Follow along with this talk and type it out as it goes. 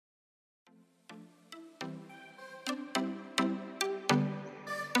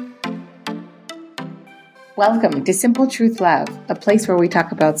Welcome to Simple Truth Love, a place where we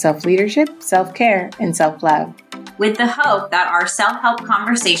talk about self-leadership, self-care, and self-love. With the hope that our self-help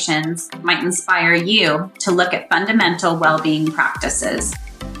conversations might inspire you to look at fundamental well-being practices.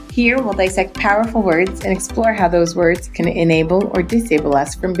 Here we'll dissect powerful words and explore how those words can enable or disable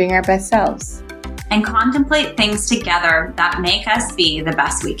us from being our best selves. And contemplate things together that make us be the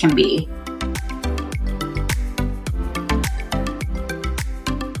best we can be.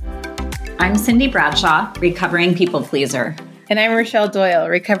 I'm Cindy Bradshaw, recovering people pleaser. And I'm Rochelle Doyle,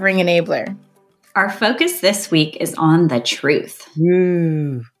 recovering enabler. Our focus this week is on the truth.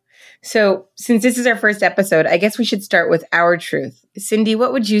 Ooh. So since this is our first episode, I guess we should start with our truth. Cindy,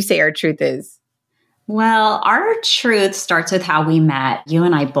 what would you say our truth is? Well, our truth starts with how we met. You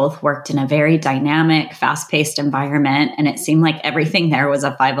and I both worked in a very dynamic, fast-paced environment, and it seemed like everything there was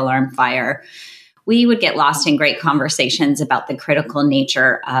a five-alarm fire. We would get lost in great conversations about the critical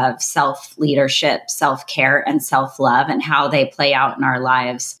nature of self-leadership, self-care, and self-love and how they play out in our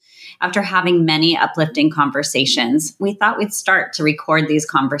lives. After having many uplifting conversations, we thought we'd start to record these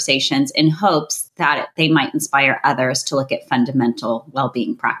conversations in hopes that they might inspire others to look at fundamental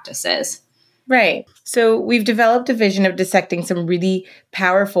well-being practices. Right. So we've developed a vision of dissecting some really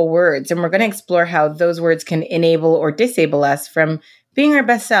powerful words, and we're going to explore how those words can enable or disable us from being our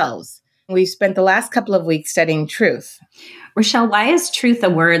best selves. We've spent the last couple of weeks studying truth. Rochelle, why is truth a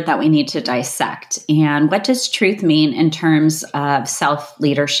word that we need to dissect? And what does truth mean in terms of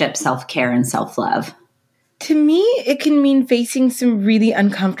self-leadership, self-care, and self-love? To me, it can mean facing some really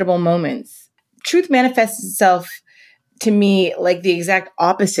uncomfortable moments. Truth manifests itself to me like the exact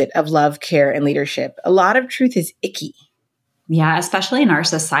opposite of love, care, and leadership. A lot of truth is icky. Yeah, especially in our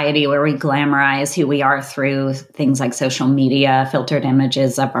society where we glamorize who we are through things like social media, filtered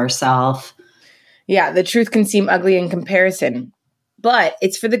images of ourselves. Yeah, the truth can seem ugly in comparison, but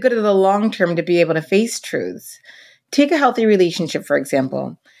it's for the good of the long term to be able to face truths. Take a healthy relationship, for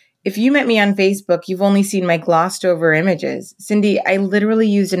example. If you met me on Facebook, you've only seen my glossed over images. Cindy, I literally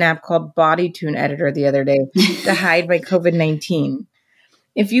used an app called Body Tune Editor the other day to hide my COVID-19.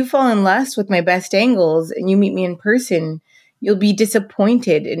 If you fall in lust with my best angles and you meet me in person, you'll be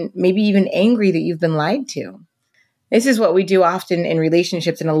disappointed and maybe even angry that you've been lied to. This is what we do often in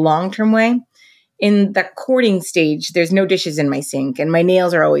relationships in a long-term way. In the courting stage, there's no dishes in my sink and my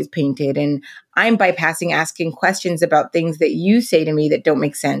nails are always painted and I'm bypassing asking questions about things that you say to me that don't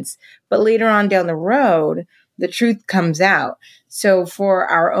make sense. But later on down the road, the truth comes out. So for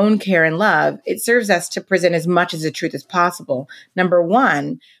our own care and love, it serves us to present as much as the truth as possible. Number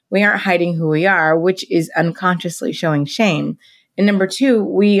one, we aren't hiding who we are, which is unconsciously showing shame. And number two,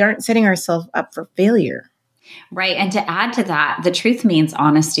 we aren't setting ourselves up for failure. Right. And to add to that, the truth means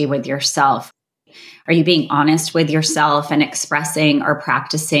honesty with yourself. Are you being honest with yourself and expressing or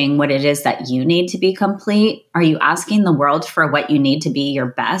practicing what it is that you need to be complete? Are you asking the world for what you need to be your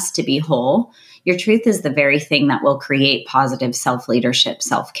best, to be whole? Your truth is the very thing that will create positive self-leadership,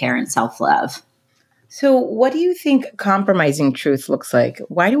 self-care, and self-love. So what do you think compromising truth looks like?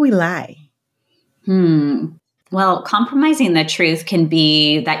 Why do we lie? Well, compromising the truth can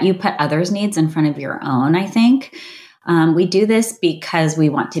be that you put others' needs in front of your own, I think. We do this because we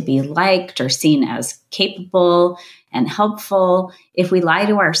want to be liked or seen as capable and helpful. If we lie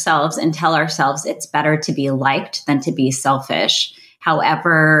to ourselves and tell ourselves it's better to be liked than to be selfish,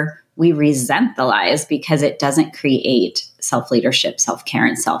 however, we resent the lies because it doesn't create self-leadership, self-care,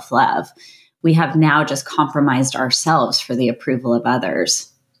 and self-love. We have now just compromised ourselves for the approval of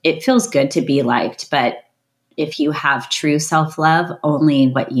others. It feels good to be liked, but if you have true self-love, only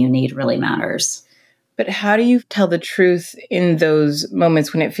what you need really matters. But how do you tell the truth in those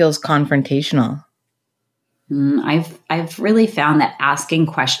moments when it feels confrontational? I've really found that asking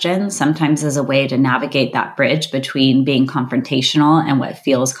questions sometimes is a way to navigate that bridge between being confrontational and what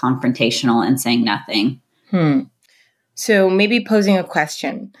feels confrontational and saying nothing. So maybe posing a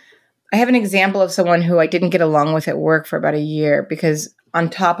question. I have an example of someone who I didn't get along with at work for about a year because on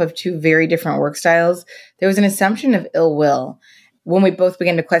top of two very different work styles, there was an assumption of ill will. When we both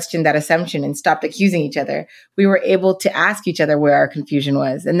began to question that assumption and stopped accusing each other, we were able to ask each other where our confusion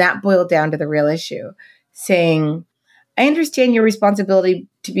was. And that boiled down to the real issue, saying, I understand your responsibility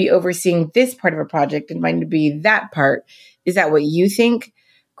to be overseeing this part of a project and mine to be that part. Is that what you think?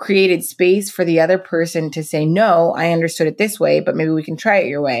 Created space for the other person to say, no, I understood it this way, but maybe we can try it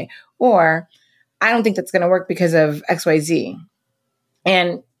your way. Or I don't think that's going to work because of XYZ.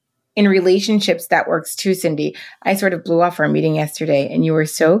 And in relationships, that works too, Cindy. I sort of blew off our meeting yesterday and you were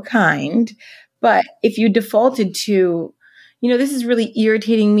so kind. But if you defaulted to, this is really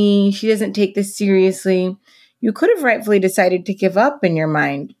irritating me, she doesn't take this seriously, you could have rightfully decided to give up in your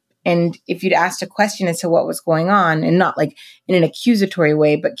mind. And if you'd asked a question as to what was going on, and not like in an accusatory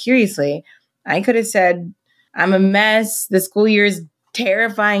way, but curiously, I could have said, I'm a mess. The school year is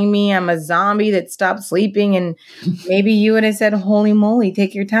terrifying me. I'm a zombie that stopped sleeping. And maybe you would have said, holy moly,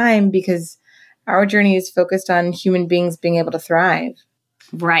 take your time, because our journey is focused on human beings being able to thrive.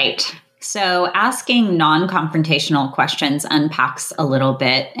 Right. So asking non-confrontational questions unpacks a little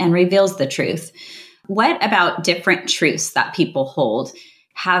bit and reveals the truth. What about different truths that people hold?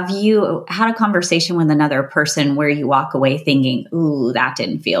 Have you had a conversation with another person where you walk away thinking, ooh, that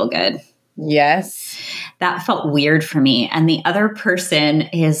didn't feel good? Yes. That felt weird for me. And the other person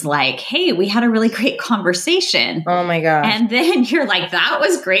is like, hey, we had a really great conversation. Oh my gosh. And then you're like, that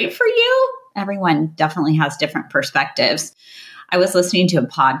was great for you? Everyone definitely has different perspectives. I was listening to a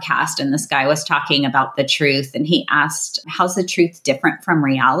podcast and this guy was talking about the truth. And he asked, how's the truth different from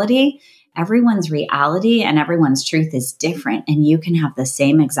reality? Everyone's reality and everyone's truth is different. And you can have the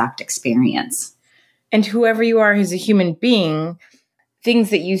same exact experience. And whoever you are as a human being,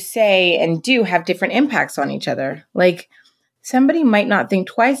 things that you say and do have different impacts on each other. Like somebody might not think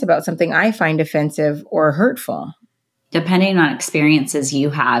twice about something I find offensive or hurtful. Depending on experiences you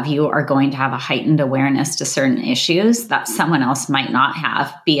have, you are going to have a heightened awareness to certain issues that someone else might not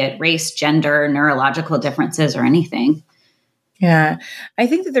have, be it race, gender, neurological differences, or anything. Yeah. I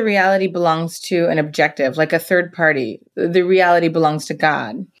think that the reality belongs to an objective, like a third party. The reality belongs to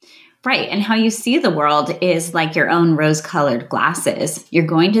God. Right. And how you see the world is like your own rose-colored glasses. You're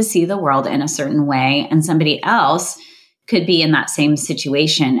going to see the world in a certain way, and somebody else could be in that same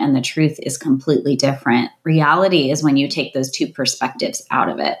situation and the truth is completely different. Reality is when you take those two perspectives out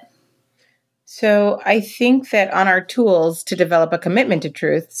of it. So I think that on our tools to develop a commitment to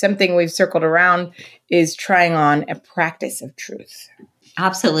truth, something we've circled around is trying on a practice of truth.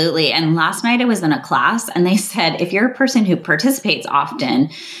 Absolutely. And last night I was in a class and they said, if you're a person who participates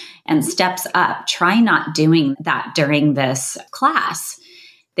often and steps up, try not doing that during this class.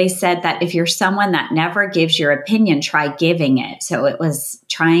 They said that if you're someone that never gives your opinion, try giving it. So it was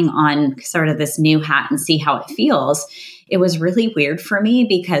trying on sort of this new hat and see how it feels. It was really weird for me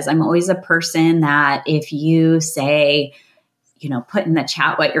because I'm always a person that if you say, put in the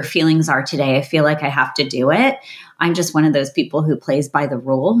chat what your feelings are today, I feel like I have to do it. I'm just one of those people who plays by the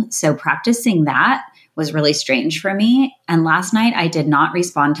rule. So practicing that was really strange for me. And last night I did not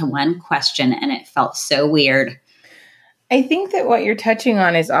respond to one question and it felt so weird. I think that what you're touching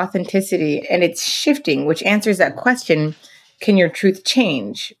on is authenticity, and it's shifting, which answers that question, can your truth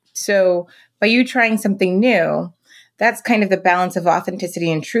change? So by you trying something new, that's kind of the balance of authenticity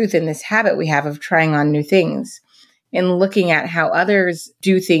and truth in this habit we have of trying on new things and looking at how others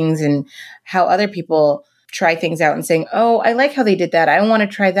do things and how other people try things out and saying, oh, I like how they did that. I want to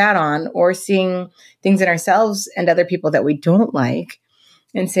try that on, or seeing things in ourselves and other people that we don't like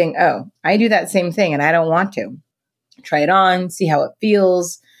and saying, oh, I do that same thing and I don't want to. Try it on, see how it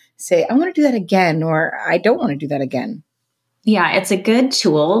feels, say, I want to do that again, or I don't want to do that again. Yeah, it's a good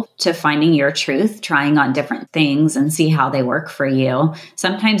tool to finding your truth, trying on different things and see how they work for you.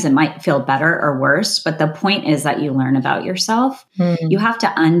 Sometimes it might feel better or worse, but the point is that you learn about yourself. You have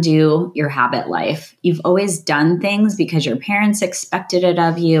to undo your habit life. You've always done things because your parents expected it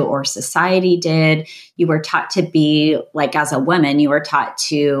of you or society did. You were taught to be, like as a woman, you were taught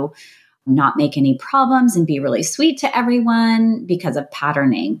to not make any problems and be really sweet to everyone because of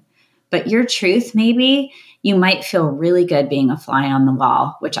patterning. But your truth, maybe you might feel really good being a fly on the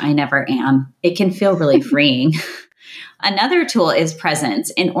wall, which I never am. It can feel really freeing. Another tool is presence.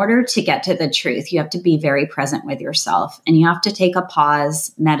 In order to get to the truth, you have to be very present with yourself and you have to take a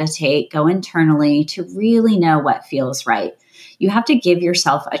pause, meditate, go internally to really know what feels right. You have to give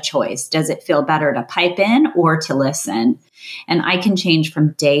yourself a choice. Does it feel better to pipe in or to listen? And I can change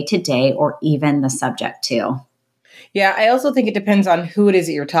from day to day or even the subject too. Yeah, I also think it depends on who it is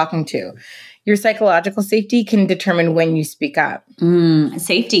that you're talking to. Your psychological safety can determine when you speak up.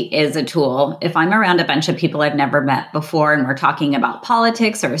 Safety is a tool. If I'm around a bunch of people I've never met before and we're talking about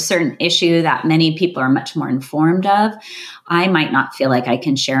politics or a certain issue that many people are much more informed of, I might not feel like I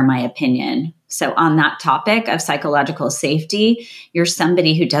can share my opinion. So on that topic of psychological safety, you're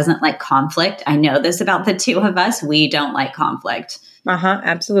somebody who doesn't like conflict. I know this about the two of us. We don't like conflict.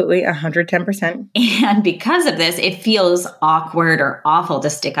 Absolutely. 110%. And because of this, it feels awkward or awful to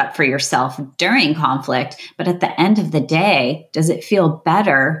stick up for yourself during conflict. But at the end of the day, does it feel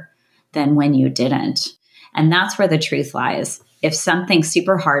better than when you didn't? And that's where the truth lies. If something's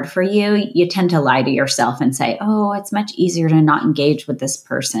super hard for you, you tend to lie to yourself and say, oh, it's much easier to not engage with this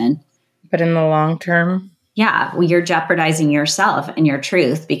person. But in the long term? Yeah, well, you're jeopardizing yourself and your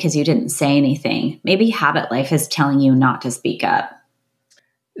truth because you didn't say anything. Maybe habit life is telling you not to speak up.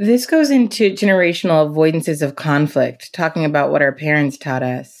 This goes into generational avoidances of conflict, talking about what our parents taught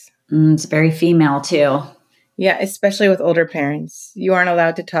us. It's very female too. Yeah, especially with older parents. You aren't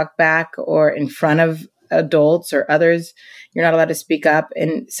allowed to talk back or in front of adults or others. You're not allowed to speak up.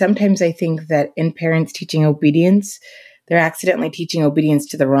 And sometimes I think that in parents teaching obedience, they're accidentally teaching obedience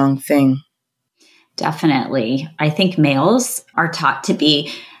to the wrong thing. Definitely. I think males are taught to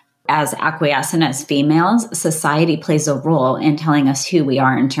be as acquiescent as females. Society plays a role in telling us who we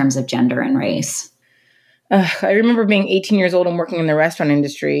are in terms of gender and race. I remember being 18 years old and working in the restaurant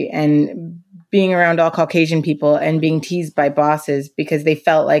industry and being around all Caucasian people and being teased by bosses because they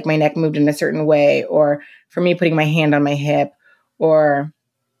felt like my neck moved in a certain way, or for me putting my hand on my hip, or,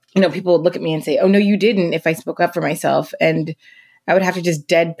 people would look at me and say, "Oh, no, you didn't," if I spoke up for myself. And I would have to just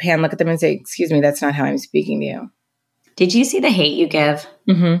deadpan look at them and say, "Excuse me, that's not how I'm speaking to you." Did you see The Hate U Give?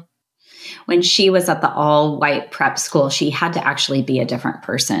 Mm-hmm. When she was at the all-white prep school, she had to actually be a different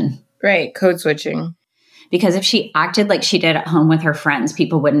person. Right. Code switching. Because if she acted like she did at home with her friends,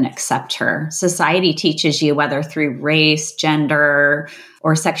 people wouldn't accept her. Society teaches you, whether through race, gender,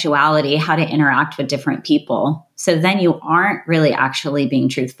 or sexuality, how to interact with different people. So then you aren't really actually being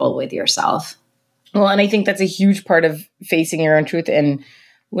truthful with yourself. Well, and I think that's a huge part of facing your own truth and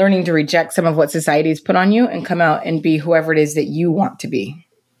learning to reject some of what society's put on you and come out and be whoever it is that you want to be.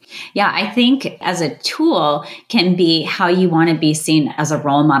 Yeah, I think as a tool can be how you want to be seen as a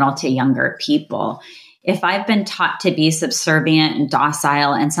role model to younger people. If I've been taught to be subservient and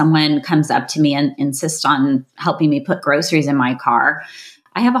docile and someone comes up to me and insists on helping me put groceries in my car,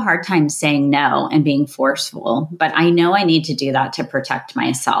 I have a hard time saying no and being forceful. But I know I need to do that to protect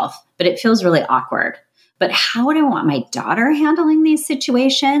myself. But it feels really awkward. But how would I want my daughter handling these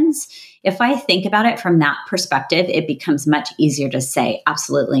situations? If I think about it from that perspective, it becomes much easier to say,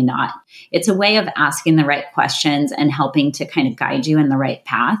 absolutely not. It's a way of asking the right questions and helping to kind of guide you in the right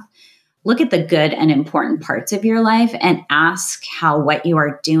path. Look at the good and important parts of your life and ask how what you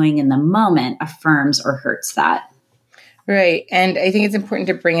are doing in the moment affirms or hurts that. Right. And I think it's important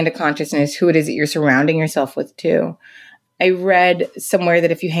to bring into consciousness who it is that you're surrounding yourself with too. I read somewhere that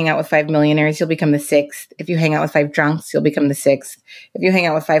if you hang out with 5 millionaires, you'll become the 6th. If you hang out with 5 drunks, you'll become the 6th. If you hang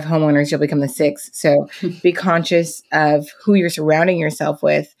out with 5 homeowners, you'll become the 6th. So be conscious of who you're surrounding yourself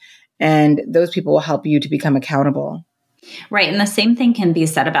with, and those people will help you to become accountable. Right. And the same thing can be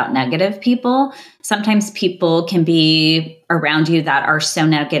said about negative people. Sometimes people can be around you that are so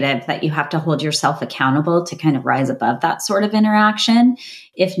negative that you have to hold yourself accountable to kind of rise above that sort of interaction.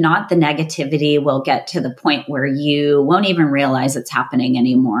 If not, the negativity will get to the point where you won't even realize it's happening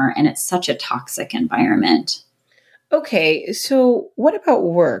anymore. And it's such a toxic environment. Okay. So what about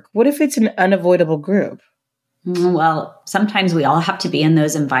work? What if it's an unavoidable group? Well, sometimes we all have to be in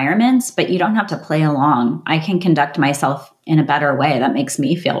those environments, but you don't have to play along. I can conduct myself in a better way that makes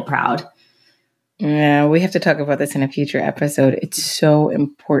me feel proud. Yeah, we have to talk about this in a future episode. It's so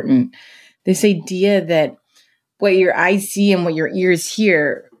important. This idea that what your eyes see and what your ears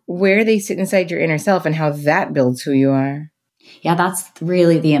hear, where they sit inside your inner self and how that builds who you are. Yeah, that's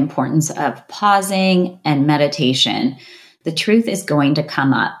really the importance of pausing and meditation. The truth is going to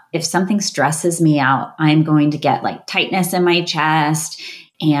come up. If something stresses me out, I'm going to get like tightness in my chest,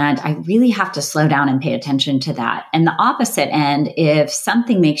 and I really have to slow down and pay attention to that. And the opposite end, if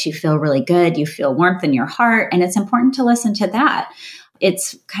something makes you feel really good, you feel warmth in your heart, and it's important to listen to that.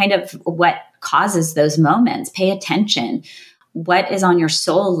 It's kind of what causes those moments. Pay attention. What is on your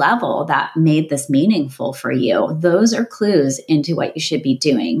soul level that made this meaningful for you? Those are clues into what you should be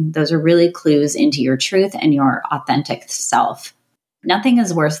doing. Those are really clues into your truth and your authentic self. Nothing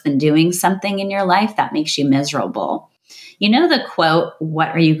is worse than doing something in your life that makes you miserable. You know the quote, "What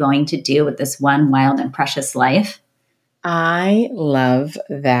are you going to do with this one wild and precious life?" I love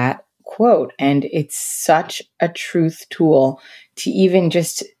that quote. And it's such a truth tool to even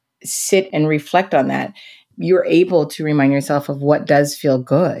just sit and reflect on that. You're able to remind yourself of what does feel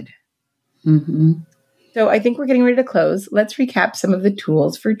good. Mm-hmm. So I think we're getting ready to close. Let's recap some of the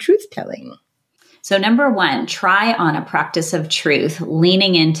tools for truth telling. So number 1, try on a practice of truth,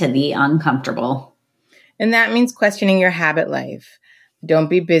 leaning into the uncomfortable. And that means questioning your habit life. Don't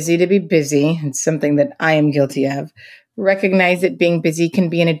be busy to be busy. It's something that I am guilty of. Recognize that being busy can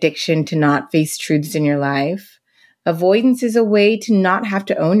be an addiction to not face truths in your life. Avoidance is a way to not have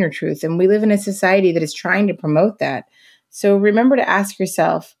to own your truth, and we live in a society that is trying to promote that. So remember to ask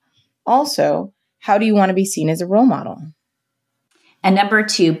yourself, also, how do you want to be seen as a role model? And number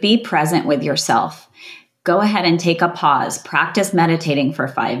 2, be present with yourself. Go ahead and take a pause. Practice meditating for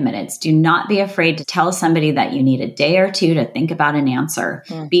 5 minutes. Do not be afraid to tell somebody that you need a day or two to think about an answer.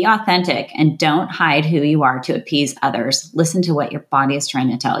 Be authentic and don't hide who you are to appease others. Listen to what your body is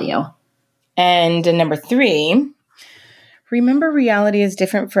trying to tell you. And number 3, remember reality is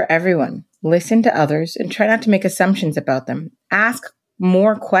different for everyone. Listen to others and try not to make assumptions about them. Ask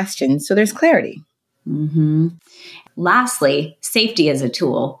more questions so there's clarity. Lastly, safety is a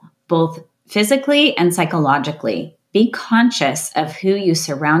tool, both physically and psychologically. Be conscious of who you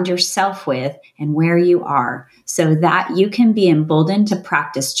surround yourself with and where you are so that you can be emboldened to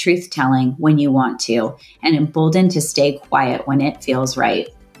practice truth-telling when you want to and emboldened to stay quiet when it feels right.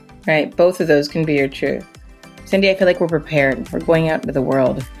 Right. Both of those can be your truth. Cindy, I feel like we're prepared. We're going out into the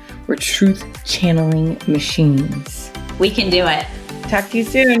world. We're truth channeling machines. We can do it. Talk to you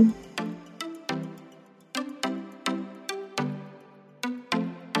soon.